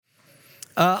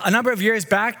A number of years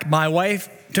back, my wife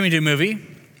took me to a movie.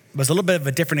 It was a little bit of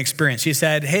a different experience. She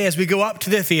said, hey, as we go up to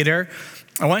the theater,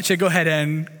 I want you to go ahead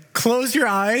and close your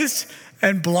eyes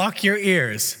and block your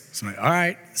ears. So I'm like, all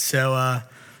right. So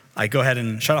I go ahead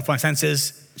and shut off my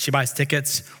senses. She buys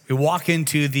tickets. We walk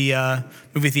into the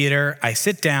movie theater. I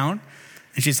sit down,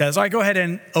 and she says, all right, go ahead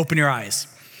and open your eyes.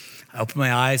 I open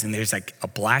my eyes, and there's like a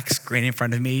black screen in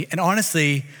front of me. And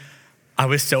honestly, I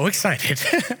was so excited.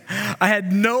 I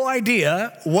had no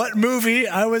idea what movie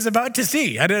I was about to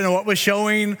see. I didn't know what was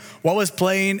showing, what was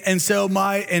playing. And so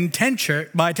my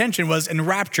attention was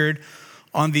enraptured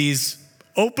on these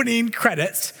opening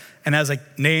credits. And as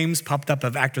like names popped up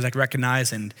of actors I could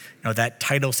recognize and that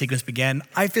title sequence began,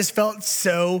 I just felt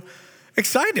so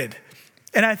excited.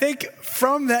 And I think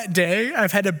from that day,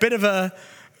 I've had a bit of a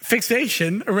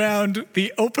fixation around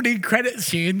the opening credit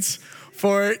scenes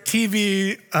for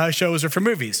TV shows or for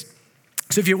movies.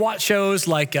 So if you watch shows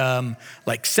like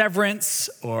Severance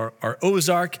or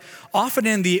Ozark, often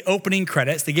in the opening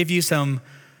credits, they give you some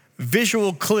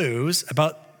visual clues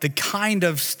about the kind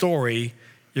of story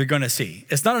you're going to see.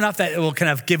 It's not enough that it will kind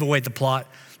of give away the plot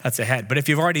that's ahead. But if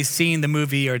you've already seen the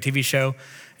movie or TV show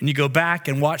and you go back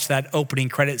and watch that opening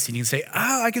credit scene, you can say,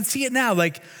 oh, I can see it now,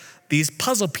 like these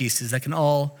puzzle pieces that can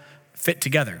all fit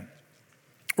together.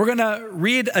 We're going to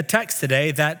read a text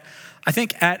today that I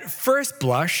think at first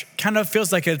blush kind of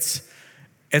feels like it's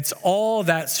all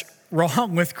that's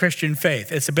wrong with Christian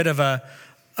faith. It's a bit of a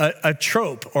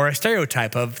trope or a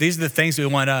stereotype of these are the things we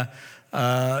want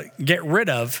to get rid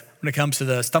of when it comes to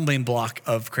the stumbling block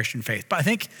of Christian faith. But I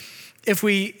think if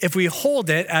we hold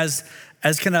it as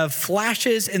kind of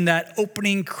flashes in that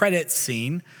opening credits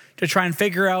scene to try and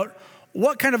figure out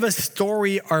what kind of a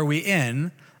story are we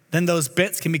in, then those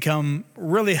bits can become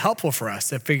really helpful for us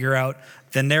to figure out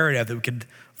the narrative that we could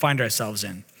find ourselves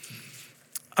in.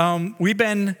 We've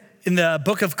been in the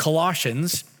book of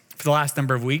Colossians for the last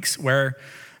number of weeks where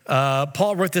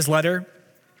Paul wrote this letter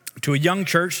to a young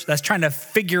church that's trying to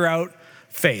figure out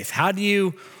faith. How do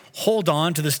you hold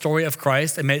on to the story of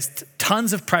Christ amidst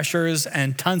tons of pressures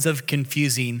and tons of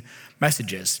confusing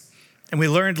messages? And we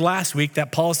learned last week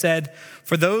that Paul said,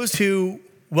 for those who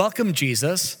welcome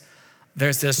Jesus,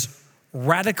 there's this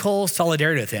radical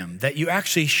solidarity with him, that you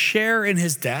actually share in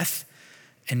his death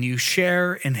and you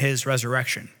share in his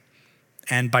resurrection.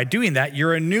 And by doing that,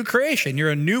 you're a new creation.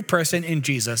 You're a new person in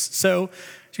Jesus. So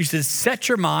you should set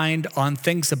your mind on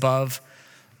things above,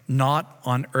 not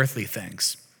on earthly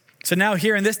things. So now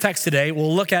here in this text today,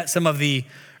 we'll look at some of the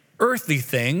earthly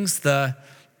things, the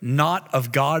not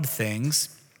of God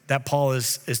things that Paul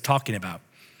is talking about.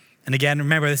 And again,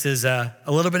 remember, this is a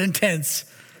little bit intense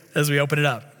as we open it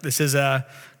up. This is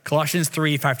Colossians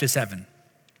 3, 5-7.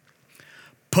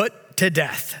 Put to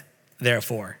death,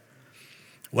 therefore,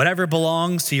 whatever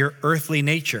belongs to your earthly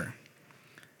nature,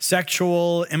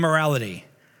 sexual immorality,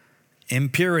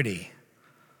 impurity,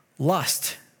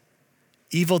 lust,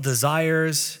 evil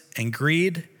desires, and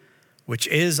greed, which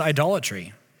is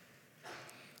idolatry.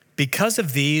 Because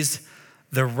of these,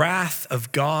 the wrath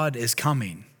of God is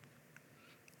coming.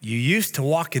 You used to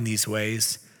walk in these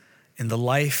ways in the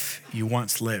life you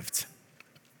once lived.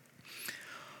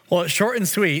 Well, it's short and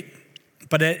sweet,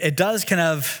 but it does kind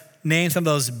of name some of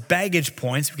those baggage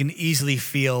points we can easily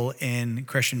feel in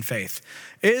Christian faith.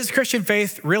 Is Christian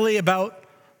faith really about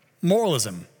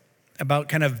moralism, about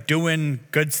kind of doing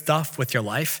good stuff with your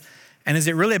life? And is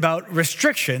it really about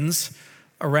restrictions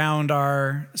around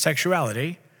our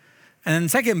sexuality? And then the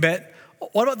second bit,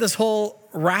 what about this whole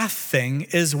wrath thing?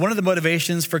 Is one of the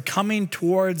motivations for coming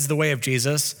towards the way of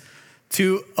Jesus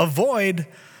to avoid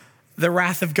the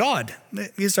wrath of God?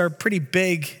 These are pretty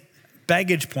big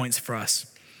baggage points for us.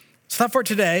 So for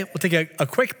today, we'll take a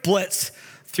quick blitz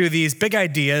through these big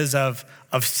ideas of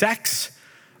sex,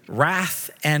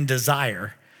 wrath, and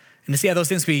desire, and to see how those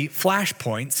things be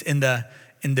flashpoints in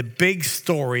the big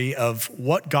story of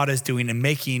what God is doing in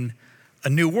making a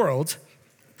new world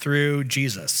through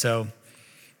Jesus. So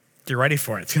get ready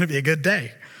for it. It's going to be a good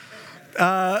day.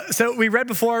 So we read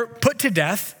before, put to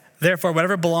death, therefore,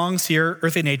 whatever belongs to your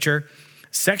earthly nature,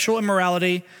 sexual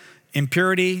immorality,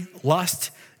 impurity,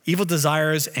 lust, evil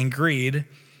desires, and greed,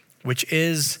 which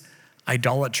is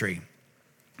idolatry.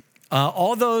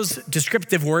 All those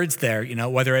descriptive words there,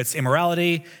 whether it's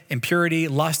immorality, impurity,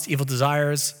 lust, evil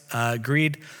desires,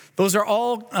 greed, those are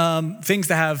all things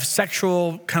that have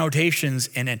sexual connotations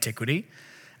in antiquity.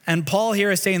 And Paul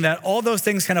here is saying that all those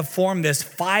things kind of form this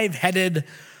five-headed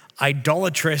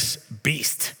idolatrous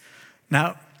beast.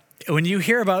 Now, when you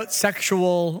hear about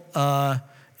sexual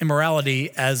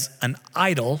immorality as an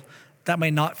idol, that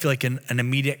might not feel like an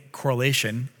immediate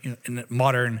correlation in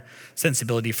modern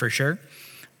sensibility for sure.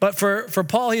 But for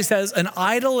Paul, he says, an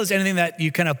idol is anything that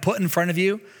you kind of put in front of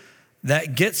you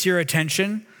that gets your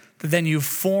attention, that then you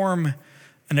form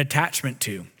an attachment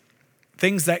to.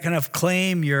 Things that kind of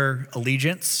claim your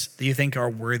allegiance, that you think are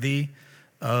worthy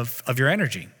of your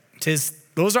energy. It says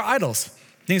those are idols,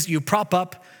 things that you prop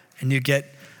up and you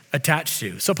get attached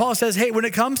to. So Paul says, hey, when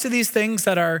it comes to these things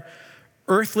that are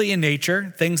earthly in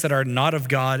nature, things that are not of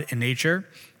God in nature,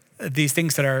 these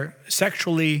things that are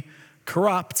sexually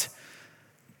corrupt,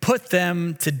 put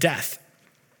them to death.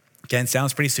 Again,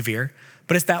 sounds pretty severe,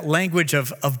 but it's that language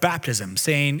of baptism,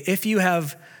 saying if you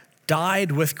have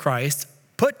died with Christ,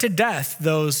 put to death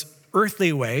those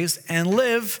earthly ways and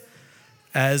live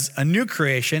as a new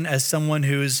creation, as someone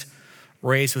who's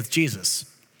raised with Jesus.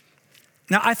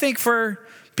 Now, I think for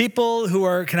people who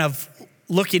are kind of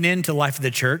looking into the life of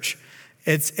the church,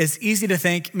 it's easy to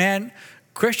think, man,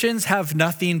 Christians have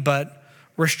nothing but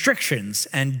restrictions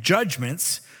and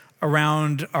judgments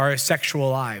around our sexual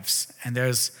lives. And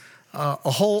there's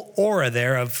a whole aura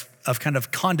there of kind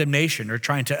of condemnation or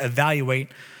trying to evaluate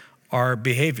our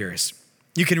behaviors.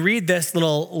 You can read this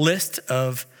little list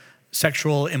of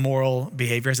sexual immoral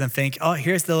behaviors and think, oh,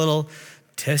 here's the little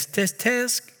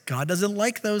tisk. God doesn't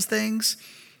like those things.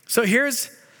 So here's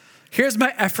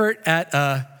my effort at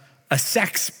a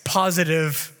sex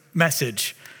positive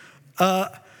message.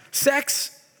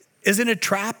 Sex isn't a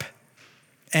trap,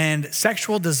 and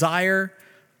sexual desire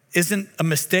isn't a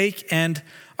mistake, and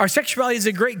our sexuality is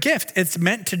a great gift. It's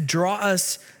meant to draw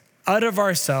us out of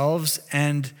ourselves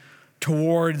and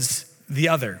towards the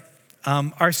other.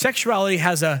 Our sexuality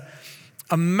has a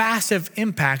massive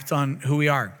impact on who we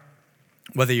are.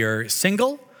 Whether you're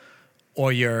single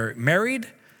or you're married,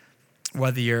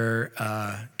 whether you're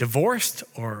divorced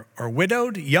or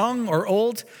widowed, young or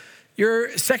old,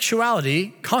 your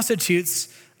sexuality constitutes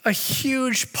a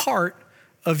huge part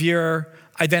of your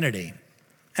identity.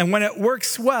 And when it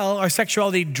works well, our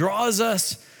sexuality draws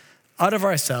us out of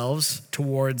ourselves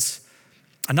towards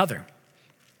another.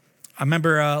 I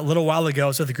remember a little while ago, I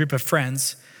was with a group of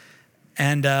friends,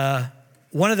 and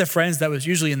one of the friends that was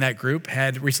usually in that group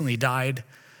had recently died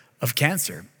of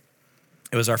cancer.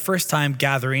 It was our first time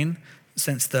gathering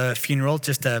since the funeral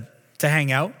just to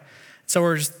hang out. So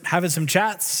we're just having some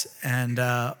chats, and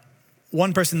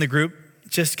one person in the group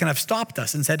just kind of stopped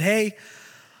us and said, hey,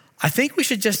 I think we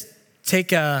should just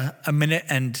take a minute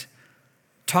and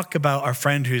talk about our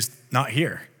friend who's not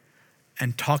here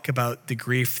and talk about the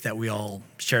grief that we all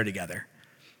share together.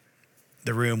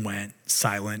 The room went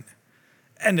silent,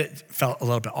 and it felt a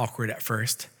little bit awkward at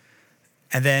first.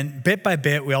 And then bit by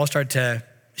bit, we all started to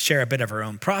share a bit of our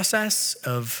own process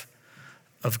of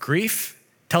grief,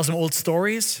 tell some old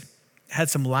stories, had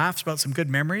some laughs about some good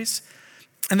memories.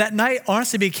 And that night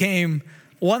honestly became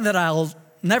one that I'll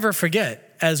never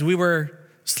forget, as we were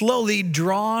slowly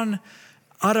drawn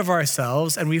out of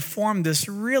ourselves, and we formed this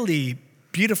really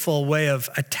beautiful way of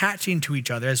attaching to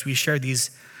each other as we share these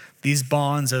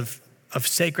bonds of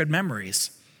sacred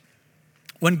memories.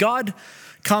 When God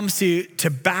comes to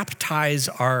baptize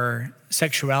our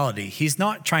sexuality, he's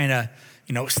not trying to,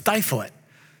 stifle it.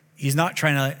 He's not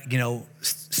trying to,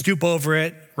 stoop over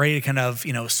it, ready to kind of,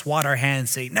 swat our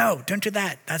hands, say, no, don't do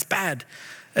that. That's bad.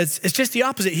 It's just the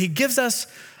opposite. He gives us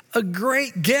a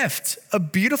great gift, a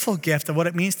beautiful gift of what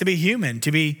it means to be human,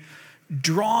 to be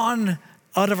drawn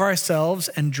out of ourselves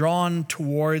and drawn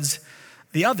towards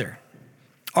the other.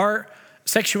 Our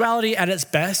sexuality at its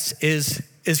best is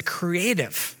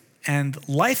creative and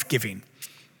life-giving.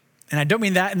 And I don't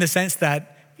mean that in the sense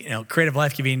that, creative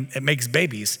life-giving, it makes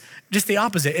babies. Just the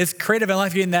opposite. It's creative and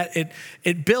life-giving that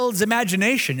it builds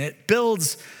imagination. It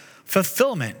builds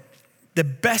fulfillment. The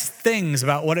best things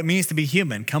about what it means to be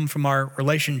human come from our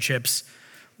relationships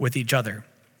with each other.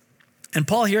 And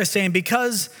Paul here is saying,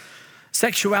 because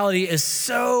sexuality is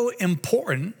so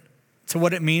important to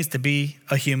what it means to be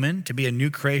a human, to be a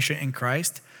new creation in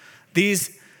Christ,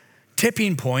 these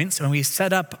tipping points, when we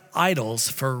set up idols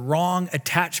for wrong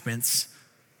attachments,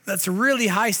 that's really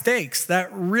high stakes. That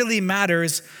really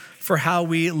matters for how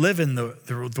we live in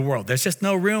the world. There's just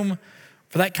no room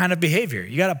for that kind of behavior.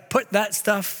 You got to put that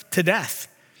stuff to death,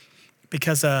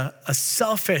 because a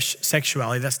selfish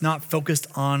sexuality that's not focused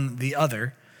on the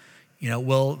other,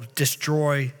 will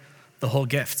destroy the whole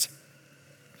gift.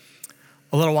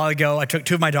 A little while ago, I took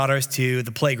two of my daughters to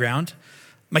the playground.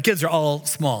 My kids are all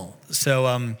small,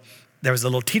 so there was a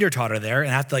little teeter-totter there,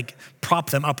 and I have to prop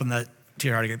them up on the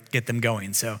teeter-totter to get them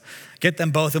going. So get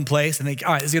them both in place and think,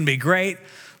 all right, this is gonna be great.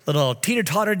 Little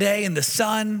teeter-totter day in the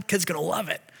sun, kids gonna love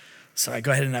it. So I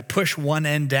go ahead and I push one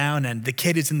end down, and the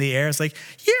kid is in the air. It's like,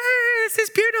 yay, this is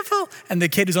beautiful. And the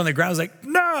kid who's on the ground is like,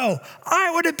 no,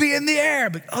 I want to be in the air.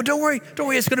 But, oh, don't worry,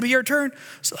 it's going to be your turn.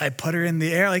 So I put her in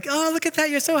the air like, oh, look at that,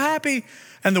 you're so happy.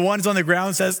 And the one who's on the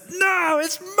ground says, no,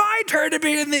 it's my turn to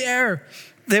be in the air.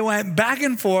 They went back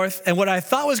and forth, and what I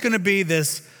thought was going to be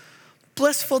this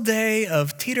blissful day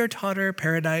of teeter-totter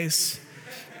paradise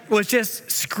was just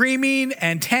screaming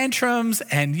and tantrums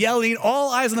and yelling.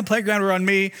 All eyes on the playground were on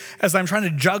me as I'm trying to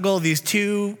juggle these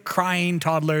two crying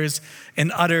toddlers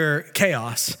in utter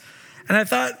chaos. And I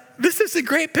thought, this is a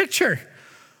great picture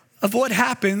of what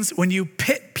happens when you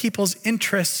pit people's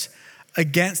interests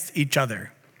against each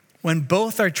other, when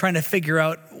both are trying to figure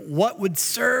out what would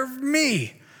serve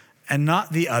me and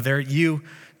not the other. You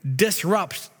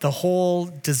disrupt the whole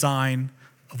design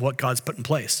of what God's put in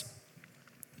place.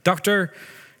 Dr.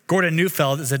 Gordon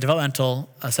Neufeld is a developmental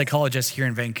psychologist here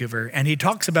in Vancouver, and he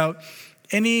talks about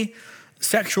any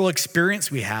sexual experience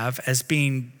we have as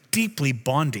being deeply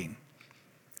bonding.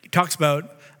 He talks about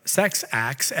sex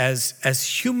acts as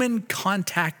human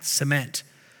contact cement,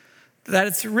 that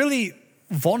it's really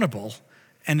vulnerable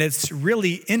and it's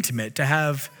really intimate to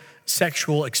have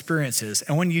sexual experiences.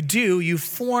 And when you do, you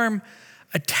form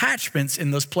attachments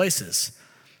in those places.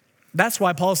 That's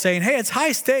why Paul's saying, hey, it's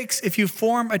high stakes if you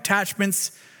form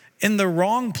attachments in the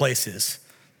wrong places.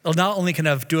 It'll not only kind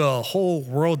of do a whole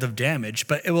world of damage,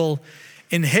 but it will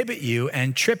inhibit you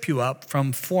and trip you up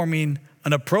from forming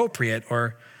an appropriate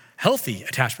or healthy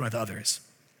attachment with others.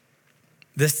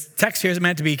 This text here is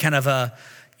meant to be kind of a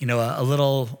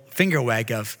little finger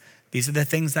wag of these are the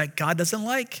things that God doesn't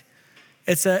like.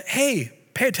 It's hey,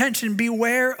 pay attention,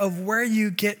 beware of where you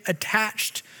get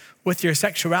attached with your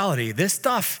sexuality. This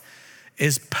stuff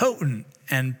is potent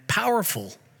and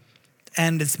powerful,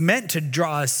 and it's meant to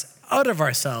draw us out of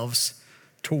ourselves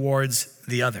towards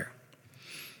the other.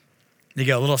 You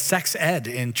go, a little sex ed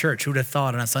in church. Who would have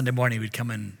thought on a Sunday morning we'd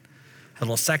come and have a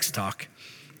little sex talk?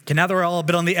 Okay, now that we're all a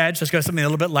bit on the edge, let's go to something a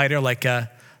little bit lighter, like the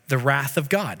wrath of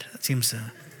God. That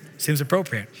seems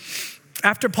appropriate.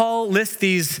 After Paul lists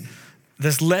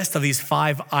this list of these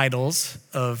 5 idols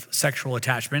of sexual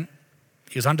attachment,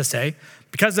 he goes on to say,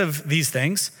 because of these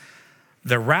things,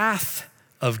 the wrath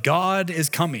of God is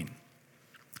coming.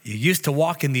 You used to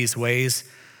walk in these ways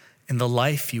in the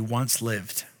life you once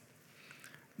lived.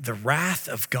 The wrath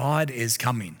of God is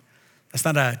coming. That's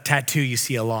not a tattoo you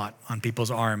see a lot on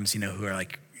people's arms, who are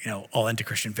like, all into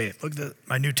Christian faith. Look at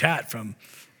my new tat from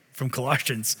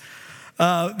Colossians.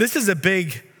 This is a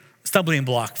big stumbling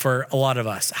block for a lot of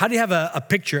us. How do you have a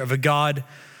picture of a God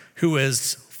who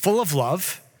is full of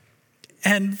love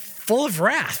and full of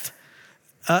wrath?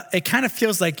 It kind of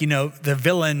feels like, the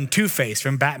villain Two-Face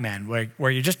from Batman,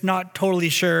 where you're just not totally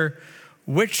sure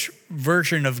which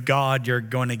version of God you're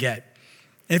going to get.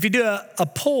 And if you do a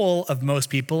poll of most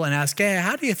people and ask, hey,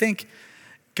 how do you think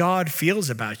God feels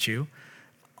about you?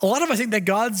 A lot of us think that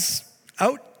God's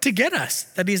out to get us,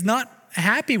 that he's not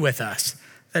happy with us,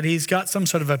 that he's got some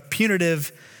sort of a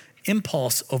punitive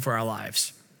impulse over our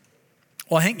lives.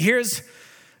 Well, I think here's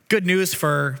good news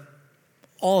for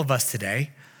all of us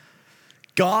today.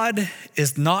 God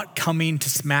is not coming to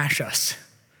smash us.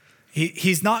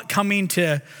 He's not coming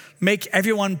to make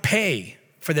everyone pay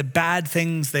for the bad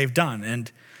things they've done. And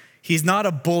he's not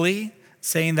a bully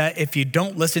saying that if you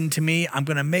don't listen to me, I'm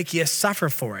going to make you suffer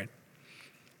for it.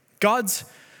 God's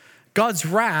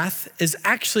wrath is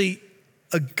actually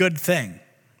a good thing.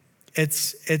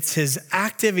 It's his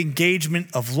active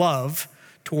engagement of love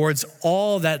towards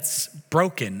all that's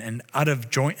broken and out of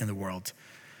joint in the world.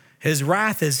 His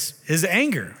wrath is his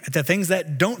anger at the things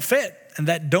that don't fit and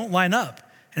that don't line up.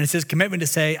 And it's his commitment to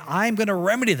say, I'm going to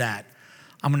remedy that.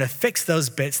 I'm going to fix those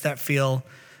bits that feel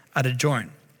out of joint.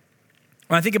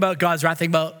 When I think about God's wrath, I think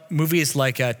about movies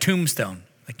like Tombstone.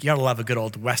 Like, you got to love a good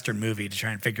old Western movie to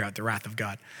try and figure out the wrath of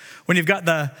God. When you've got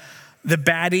the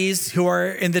baddies who are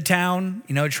in the town,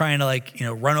 trying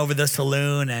to run over the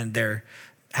saloon, and they're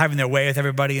having their way with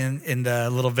everybody in the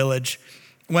little village.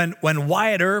 When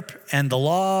Wyatt Earp and the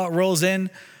law rolls in,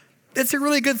 it's a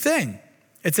really good thing.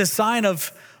 It's a sign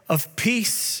of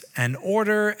peace and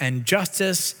order and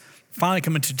justice finally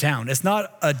coming to town. It's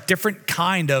not a different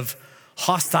kind of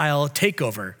hostile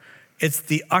takeover. It's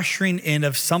the ushering in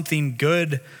of something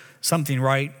good, something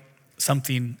right,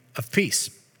 something of peace.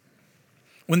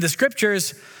 When the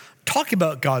scriptures talk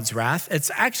about God's wrath,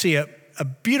 it's actually a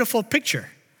beautiful picture.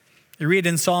 You read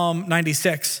in Psalm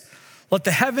 96, let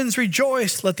the heavens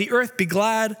rejoice, let the earth be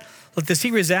glad, let the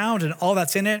sea resound and all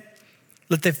that's in it.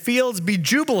 Let the fields be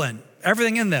jubilant,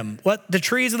 everything in them. Let the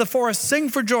trees of the forest sing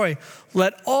for joy.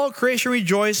 Let all creation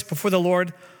rejoice before the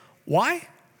Lord. Why?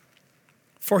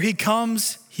 For he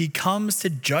comes to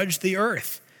judge the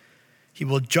earth. He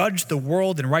will judge the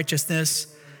world in righteousness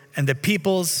and the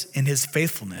peoples in his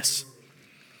faithfulness.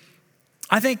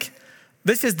 I think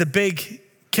this is the big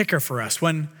kicker for us.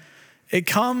 When it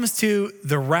comes to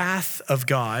the wrath of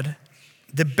God,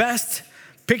 the best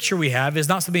picture we have is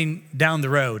not something down the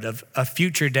road of a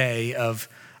future day of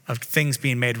things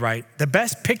being made right. The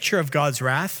best picture of God's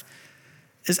wrath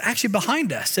is actually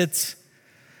behind us. It's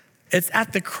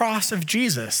at the cross of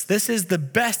Jesus. This is the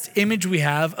best image we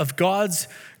have of God's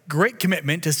great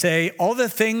commitment to say all the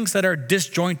things that are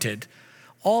disjointed,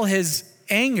 all his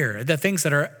anger, the things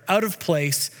that are out of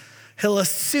place, he'll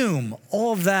assume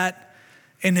all of that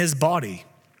in his body,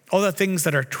 all the things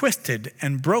that are twisted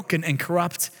and broken and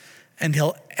corrupt, and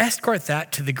he'll escort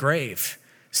that to the grave,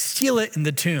 seal it in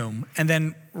the tomb, and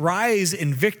then rise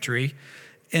in victory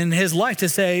in his life to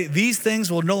say, these things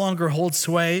will no longer hold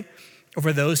sway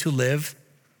over those who live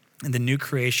in the new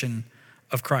creation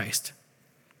of Christ.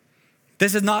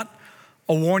 This is not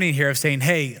a warning here of saying,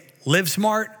 hey, live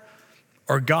smart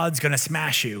or God's gonna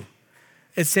smash you.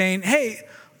 It's saying, hey,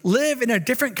 live in a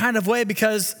different kind of way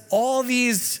because all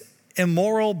these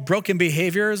immoral, broken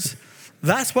behaviors,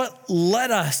 that's what led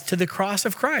us to the cross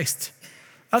of Christ.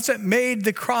 That's what made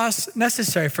the cross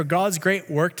necessary for God's great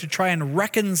work to try and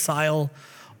reconcile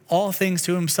all things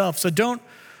to himself. So don't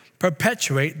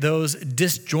perpetuate those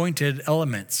disjointed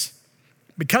elements.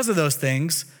 Because of those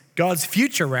things, God's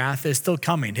future wrath is still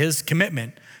coming. His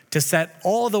commitment to set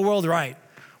all the world right,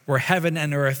 where heaven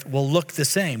and earth will look the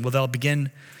same, where they'll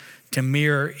begin to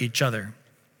mirror each other.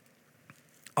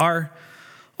 Our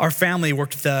family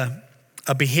worked with a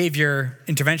behavior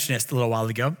interventionist a little while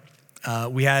ago.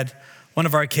 We had one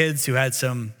of our kids who had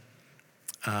some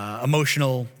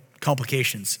emotional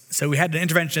complications. So we had an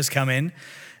interventionist come in,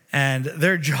 and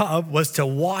their job was to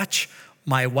watch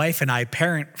my wife and I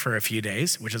parent for a few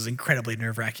days, which is incredibly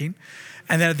nerve-wracking.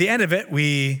 And then at the end of it,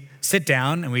 we sit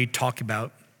down and we talk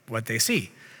about what they see.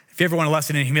 If you ever want a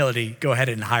lesson in humility, go ahead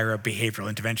and hire a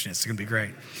behavioral interventionist. It's gonna be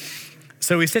great.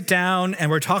 So we sit down and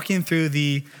we're talking through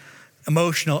the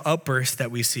emotional outbursts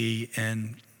that we see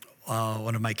in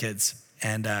one of my kids.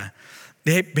 And the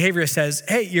behaviorist says,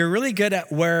 hey, you're really good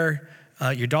at where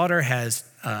your daughter has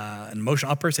an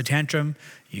emotional outburst, a tantrum.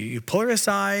 You pull her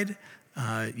aside,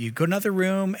 you go to another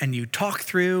room and you talk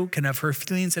through kind of her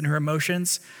feelings and her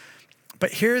emotions.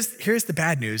 But here's the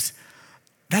bad news.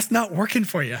 That's not working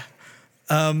for you.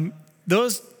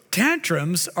 Those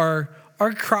tantrums are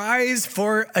cries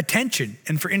for attention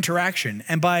and for interaction.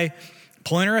 And by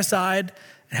pulling her aside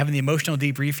and having the emotional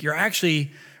debrief, you're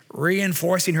actually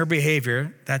reinforcing her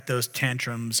behavior that those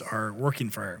tantrums are working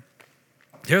for her.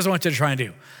 Here's what I want you to try and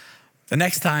do. The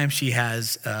next time she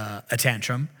has a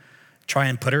tantrum, try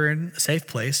and put her in a safe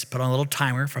place, put on a little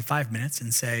timer for 5 minutes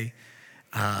and say,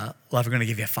 love, we're gonna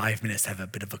give you 5 minutes to have a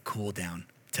bit of a cool down,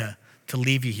 to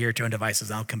leave you here to own devices,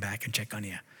 and I'll come back and check on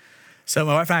you. So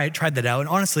my wife and I tried that out, and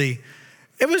honestly,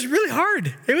 it was really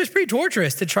hard. It was pretty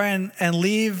torturous to try and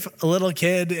leave a little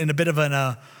kid in a bit of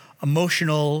an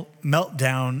emotional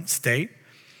meltdown state.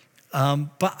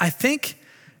 But I think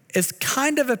it's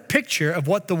kind of a picture of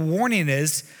what the warning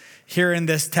is here in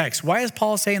this text. Why is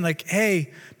Paul saying like,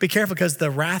 hey, be careful because the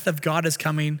wrath of God is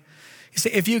coming? He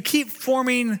said, if you keep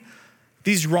forming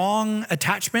these wrong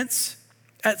attachments,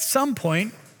 at some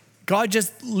point, God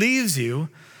just leaves you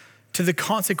to the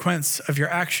consequence of your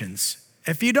actions.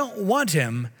 If you don't want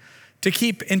him to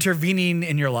keep intervening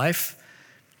in your life,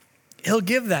 he'll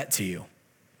give that to you.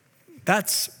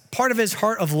 That's part of his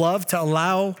heart of love, to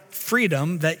allow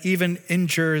freedom that even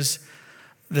injures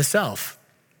the self.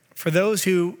 For those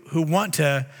who want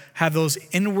to have those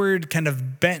inward kind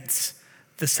of bents,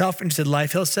 the self-interested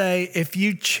life, he'll say, if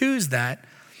you choose that,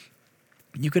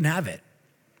 you can have it.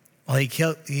 Well, he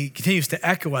continues to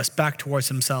echo us back towards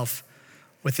himself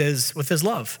with his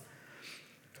love.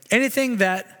 Anything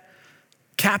that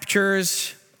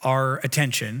captures our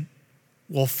attention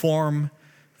will form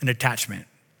an attachment.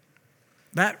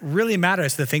 That really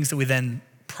matters to the things that we then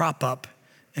prop up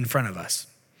in front of us.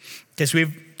 Okay, so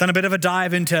we've done a bit of a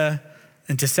dive into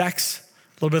sex,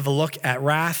 a little bit of a look at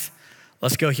wrath.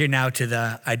 Let's go here now to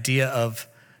the idea of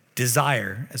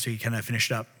desire as we kind of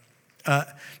finish it up.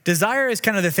 Desire is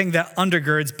kind of the thing that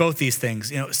undergirds both these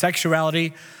things. You know,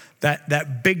 sexuality,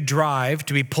 that big drive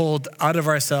to be pulled out of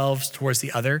ourselves towards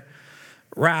the other.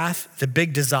 Wrath, the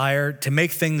big desire to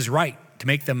make things right, to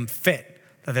make them fit,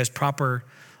 that there's proper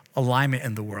alignment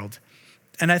in the world.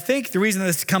 And I think the reason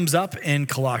this comes up in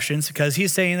Colossians, because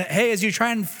he's saying that, hey, as you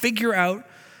try and figure out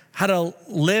how to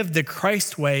live the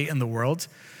Christ way in the world,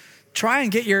 try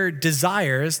and get your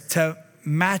desires to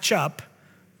match up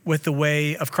with the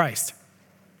way of Christ.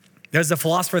 There's a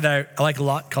philosopher that I like a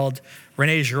lot called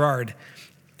Rene Girard.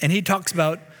 And he talks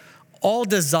about all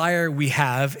desire we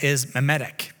have is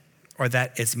mimetic, or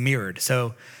that it's mirrored.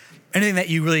 So anything that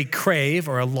you really crave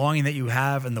or a longing that you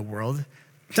have in the world,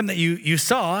 something that you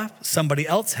saw somebody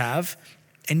else have,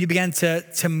 and you began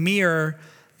to mirror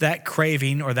that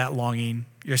craving or that longing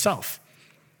yourself.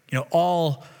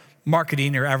 All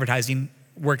marketing or advertising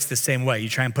works the same way. You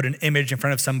try and put an image in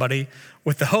front of somebody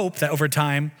with the hope that over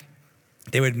time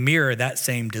they would mirror that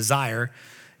same desire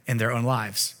in their own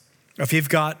lives. If you've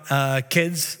got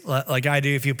kids like I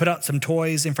do, if you put out some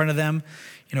toys in front of them,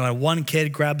 and one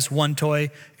kid grabs one toy,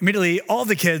 immediately all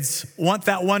the kids want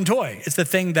that one toy. It's the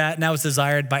thing that now is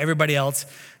desired by everybody else.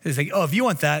 They think, oh, if you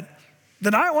want that,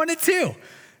 then I want it too.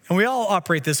 And we all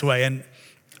operate this way. And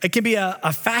it can be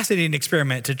a fascinating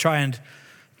experiment to try and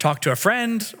talk to a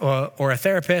friend or a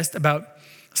therapist about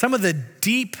some of the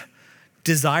deep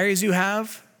desires you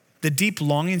have, the deep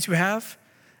longings you have,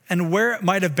 and where it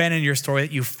might have been in your story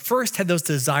that you first had those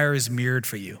desires mirrored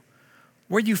for you,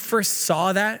 where you first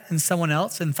saw that in someone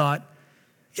else and thought,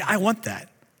 yeah, I want that.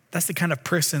 That's the kind of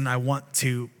person I want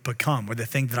to become, or the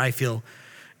thing that I feel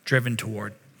driven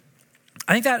toward.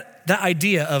 I think that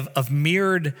idea of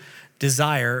mirrored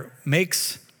desire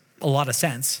makes a lot of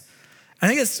sense. I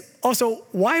think it's also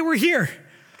why we're here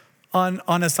on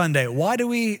a Sunday. Why do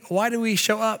we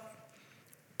show up?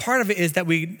 Part of it is that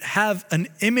we have an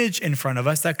image in front of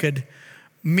us that could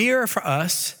mirror for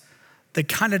us the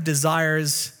kind of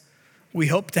desires we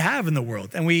hope to have in the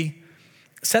world. And we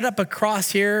set up a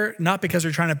cross here, not because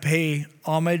we're trying to pay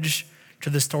homage to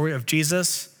the story of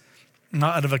Jesus,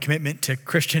 not out of a commitment to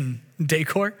Christian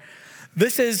decor.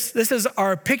 This is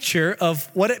our picture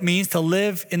of what it means to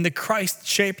live in the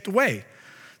Christ-shaped way,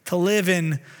 to live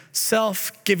in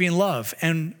self-giving love.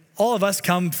 And all of us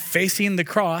come facing the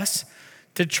cross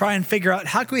to try and figure out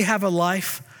how can we have a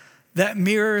life that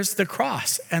mirrors the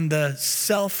cross and the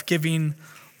self-giving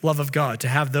love of God, to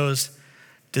have those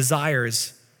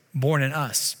desires born in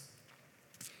us.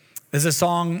 There's a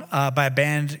song by a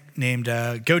band named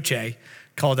Goche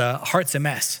called Heart's a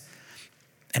Mess.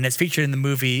 And it's featured in the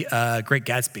movie Great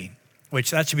Gatsby,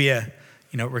 which that should be a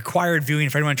required viewing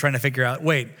for anyone trying to figure out,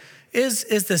 wait, is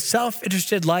the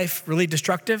self-interested life really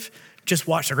destructive? Just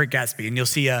watch The Great Gatsby and you'll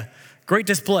see a great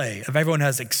display of everyone who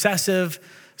has excessive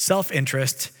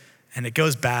self-interest and it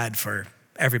goes bad for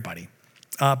everybody.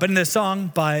 But in the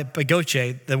song by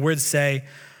Goche, the words say,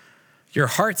 your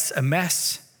heart's a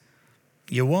mess.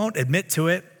 You won't admit to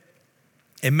it.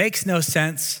 It makes no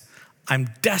sense.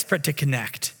 I'm desperate to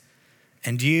connect.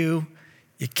 And you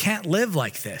can't live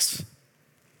like this.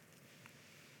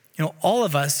 All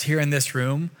of us here in this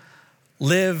room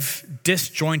live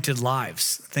disjointed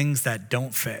lives, things that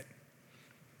don't fit.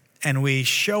 And we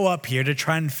show up here to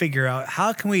try and figure out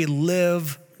how can we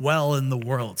live well in the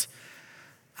world?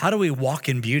 How do we walk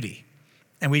in beauty?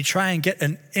 And we try and get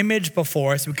an image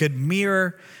before us we could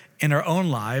mirror in our own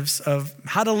lives of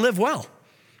how to live well,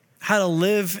 how to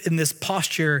live in this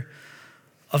posture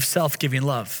of self-giving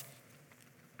love.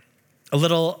 A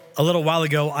little while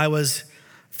ago, I was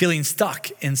feeling stuck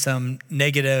in some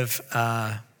negative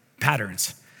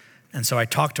patterns. And so I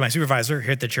talked to my supervisor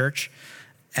here at the church,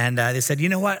 and they said, you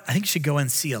know what? I think you should go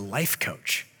and see a life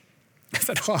coach. I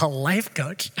said, oh, a life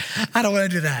coach? I don't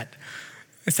want to do that.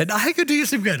 I said, I could do you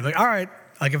some good. I'm like, all right,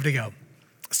 I'll give it a go.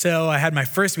 So I had my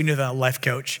first meeting with a life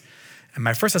coach, and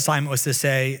my first assignment was to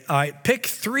say, all right, pick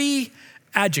 3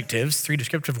 adjectives, 3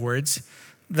 descriptive words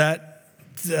that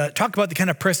talk about the kind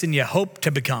of person you hope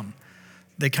to become,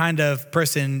 the kind of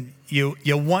person you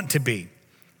want to be.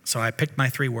 So I picked my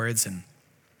 3 words, and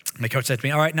my coach said to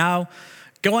me, all right, now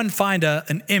go and find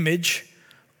an image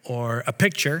or a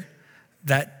picture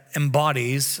that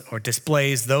embodies or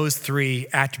displays those 3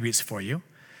 attributes for you.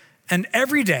 And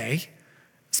every day,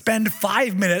 spend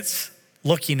 5 minutes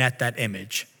looking at that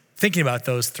image, thinking about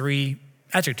those 3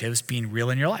 adjectives being real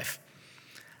in your life.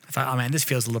 I thought, oh man, this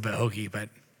feels a little bit hokey, but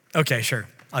okay, sure,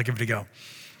 I'll give it a go.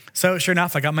 So sure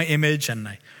enough, I got my image and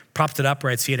I propped it up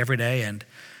where I'd see it every day. And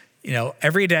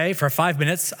every day for 5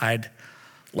 minutes, I'd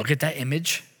look at that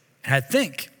image and I'd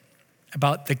think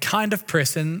about the kind of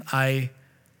person I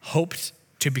hoped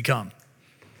to become.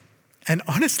 And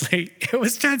honestly, it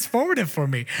was transformative for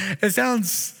me. It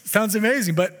sounds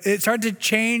amazing, but it started to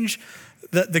change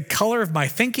the color of my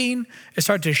thinking. It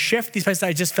started to shift these places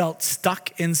I just felt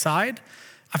stuck inside.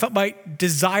 I felt my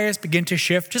desires begin to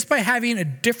shift just by having a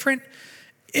different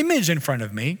image in front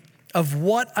of me of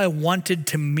what I wanted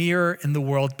to mirror in the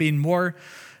world, being more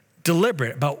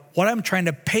deliberate about what I'm trying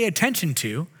to pay attention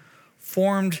to,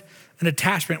 formed an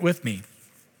attachment with me.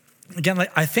 Again,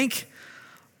 I think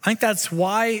that's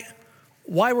why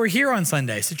we're here on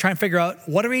Sundays, to try and figure out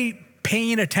what are we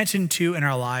paying attention to in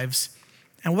our lives?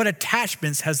 And what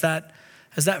attachments has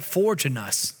that forged in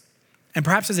us? And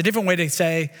perhaps there's a different way to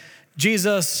say,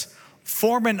 Jesus,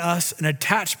 form in us an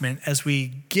attachment as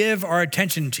we give our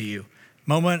attention to you,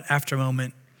 moment after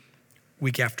moment,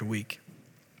 week after week.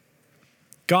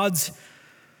 God's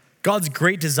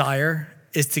great desire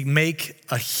is to make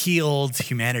a healed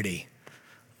humanity,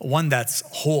 one that's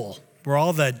whole, where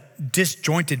all the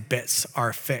disjointed bits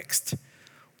are fixed,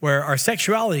 where our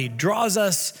sexuality draws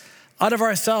us out of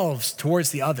ourselves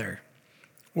towards the other,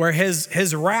 where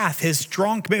his wrath, his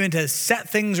strong commitment to set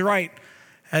things right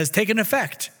has taken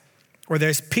effect, where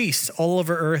there's peace all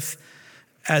over earth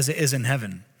as it is in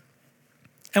heaven.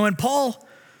 And when Paul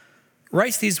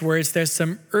writes these words, there's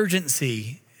some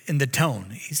urgency in the tone.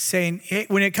 He's saying, hey,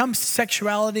 when it comes to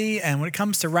sexuality and when it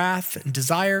comes to wrath and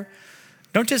desire,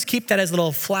 don't just keep that as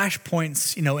little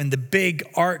flashpoints, in the big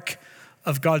arc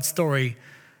of God's story.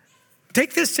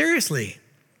 Take this seriously.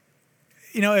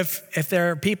 If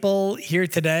there are people here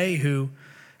today who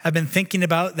have been thinking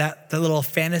about the little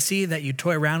fantasy that you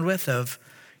toy around with of,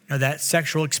 that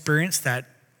sexual experience that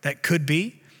could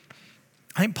be,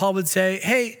 I think Paul would say,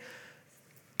 hey,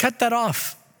 cut that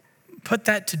off. Put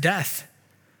that to death.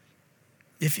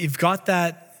 If you've got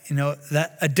that,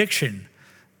 that addiction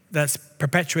that's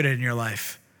perpetuated in your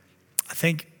life, I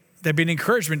think there'd be an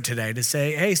encouragement today to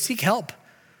say, hey, seek help.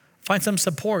 Find some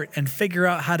support and figure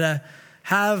out how to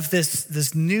have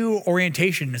this new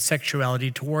orientation to sexuality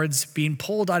towards being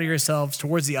pulled out of yourselves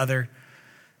towards the other,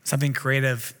 something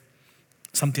creative,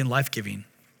 something life-giving.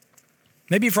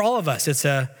 Maybe for all of us, it's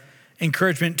an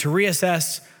encouragement to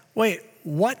reassess, wait,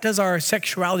 what does our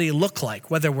sexuality look like?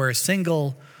 Whether we're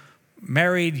single,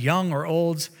 married, young, or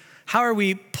old, how are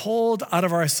we pulled out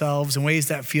of ourselves in ways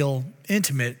that feel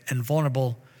intimate and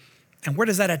vulnerable? And where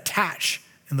does that attach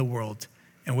in the world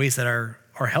in ways that are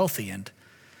healthy and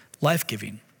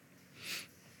life-giving?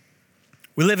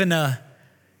 We live in an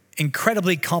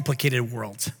incredibly complicated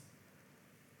world.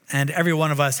 And every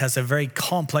one of us has a very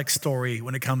complex story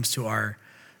when it comes to our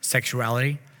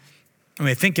sexuality. When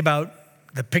we think about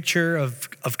the picture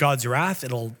of God's wrath,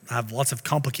 it'll have lots of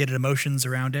complicated emotions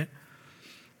around it.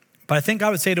 But I think I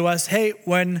would say to us, hey,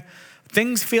 when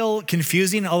things feel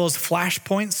confusing, all those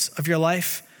flashpoints of your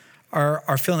life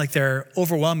are feeling like they're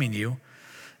overwhelming you,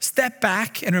 step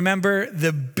back and remember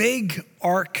the big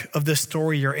arc of the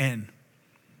story you're in.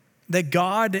 That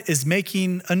God is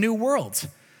making a new world,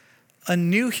 a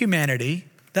new humanity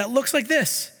that looks like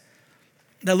this,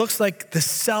 that looks like the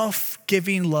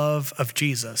self-giving love of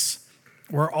Jesus,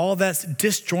 where all that's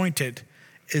disjointed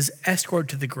is escorted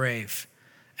to the grave,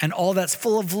 and all that's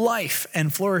full of life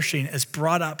and flourishing is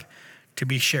brought up to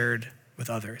be shared with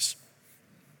others.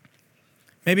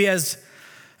 Maybe as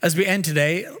we end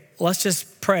today, let's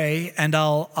just pray, and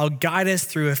I'll guide us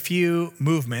through a few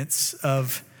movements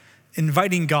of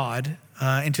inviting God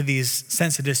into these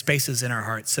sensitive spaces in our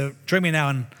hearts. So join me now,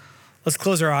 and let's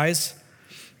close our eyes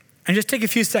and just take a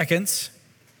few seconds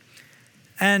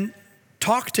and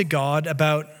talk to God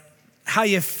about how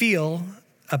you feel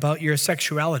about your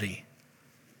sexuality.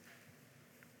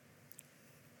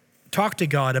 Talk to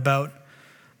God about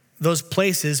those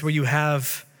places where you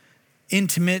have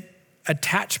intimate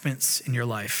attachments in your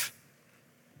life.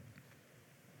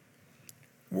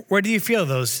 Where do you feel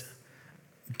those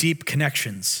deep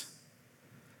connections?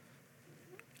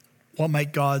 What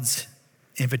might God's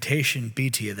invitation be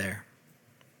to you there?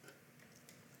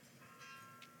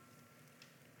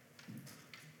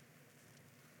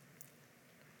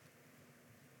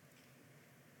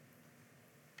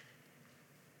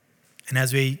 And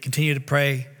as we continue to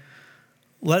pray,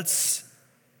 let's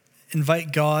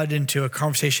invite God into a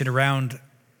conversation around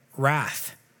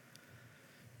wrath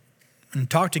and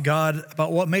talk to God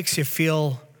about what makes you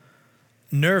feel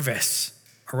nervous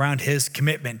around his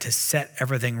commitment to set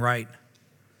everything right.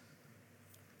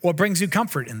 What brings you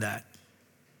comfort in that?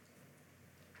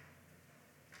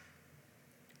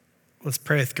 Let's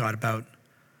pray with God about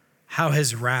how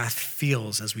his wrath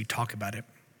feels as we talk about it.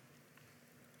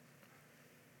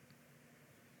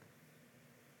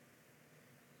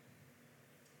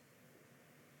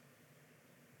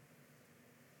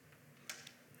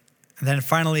 And then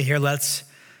finally here, let's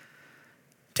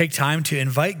take time to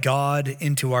invite God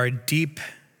into our deep,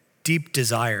 deep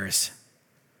desires.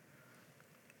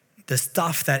 The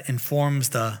stuff that informs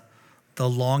the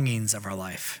longings of our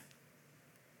life.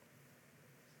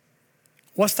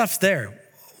 What stuff's there?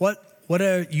 What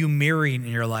are you mirroring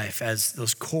in your life as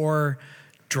those core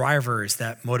drivers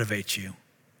that motivate you?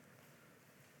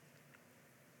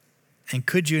 And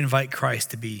could you invite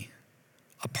Christ to be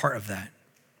a part of that?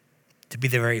 To be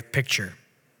the very picture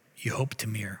you hope to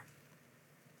mirror?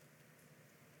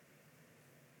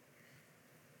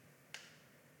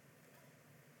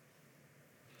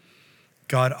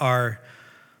 God, our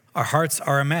hearts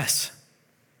are a mess,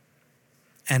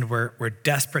 and we're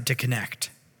desperate to connect.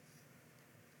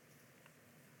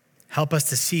 Help us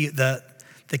to see the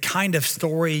kind of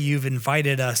story you've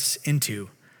invited us into,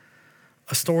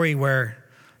 a story where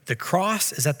the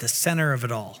cross is at the center of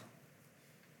it all.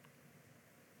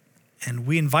 And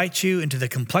we invite you into the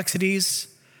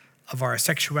complexities of our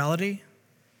sexuality,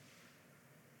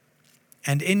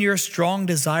 and in your strong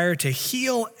desire to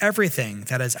heal everything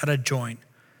that is out of joint,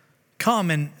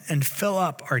 come and fill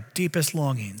up our deepest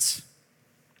longings.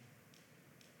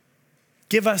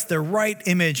 Give us the right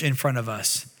image in front of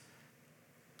us,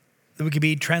 that we could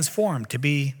be transformed to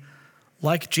be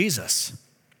like Jesus.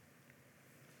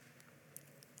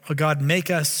 Oh God, make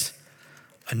us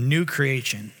a new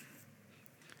creation,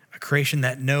 a creation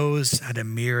that knows how to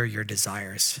mirror your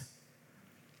desires.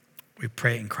 We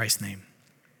pray in Christ's name.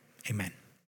 Amen.